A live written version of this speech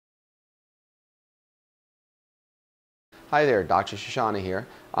Hi there, Dr. Shoshany here.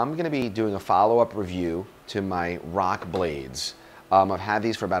 I'm going to be doing a follow-up review to my RockBlades. I've had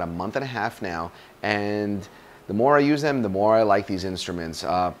these for about a month and a half now, and the more I use them, the more I like these instruments.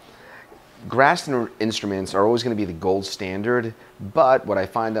 Graston instruments are always going to be the gold standard, but what I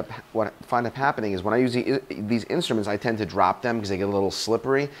find up happening is when I use these instruments, I tend to drop them because they get a little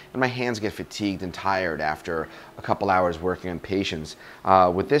slippery, and my hands get fatigued and tired after a couple hours working on patients.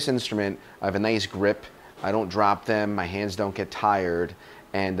 With this instrument, I have a nice grip. I don't drop them, my hands don't get tired,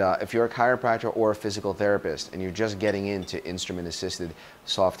 and if you're a chiropractor or a physical therapist and you're just getting into instrument-assisted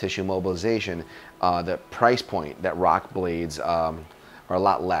soft tissue mobilization, the price point that RockBlades are a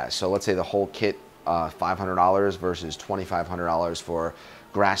lot less. So let's say the whole kit, $500 versus $2,500 for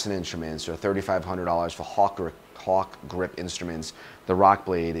Graston instruments or $3,500 for Hawk grip instruments. The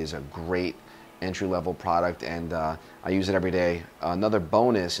RockBlade is a great entry-level product, and I use it every day. Another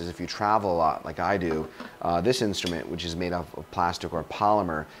bonus is if you travel a lot like I do, this instrument, which is made of plastic or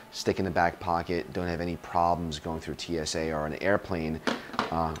polymer, stick in the back pocket, don't have any problems going through TSA or an airplane.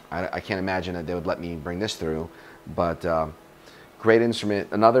 I can't imagine that they would let me bring this through, but great instrument.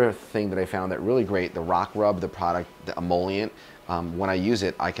 Another thing that I found that really great, the Rock Rub, the product, the emollient, when I use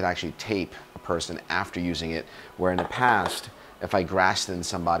it, I could actually tape a person after using it, where in the past, if I Grastoned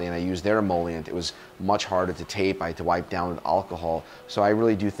somebody and I used their emollient, it was much harder to tape. I had to wipe down with alcohol. So I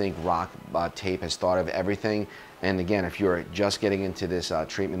really do think RockTape has thought of everything. And again, if you're just getting into this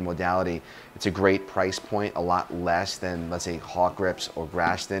treatment modality, it's a great price point, a lot less than, let's say, Hawk grips or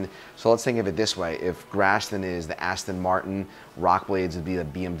Graston. So let's think of it this way. If Graston is the Aston Martin, RockBlades would be the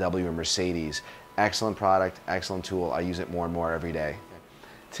BMW or Mercedes. Excellent product, excellent tool. I use it more and more every day.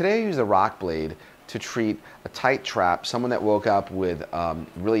 Today I use the RockBlade to treat a tight trap, someone that woke up with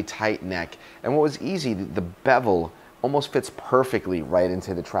really tight neck. And what was easy, the bevel almost fits perfectly right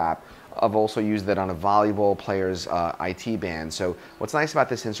into the trap. I've also used that on a volleyball player's IT band. So what's nice about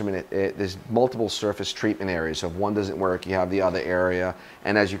this instrument, there's multiple surface treatment areas. So if one doesn't work, you have the other area.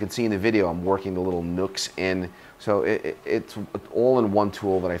 And as you can see in the video, I'm working the little nooks in. So it's all in one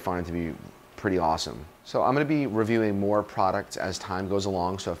tool that I find to be pretty awesome. So I'm going to be reviewing more products as time goes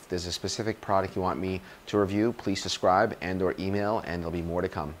along. So if there's a specific product you want me to review, please subscribe and/or email, and there'll be more to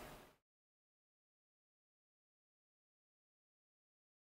come.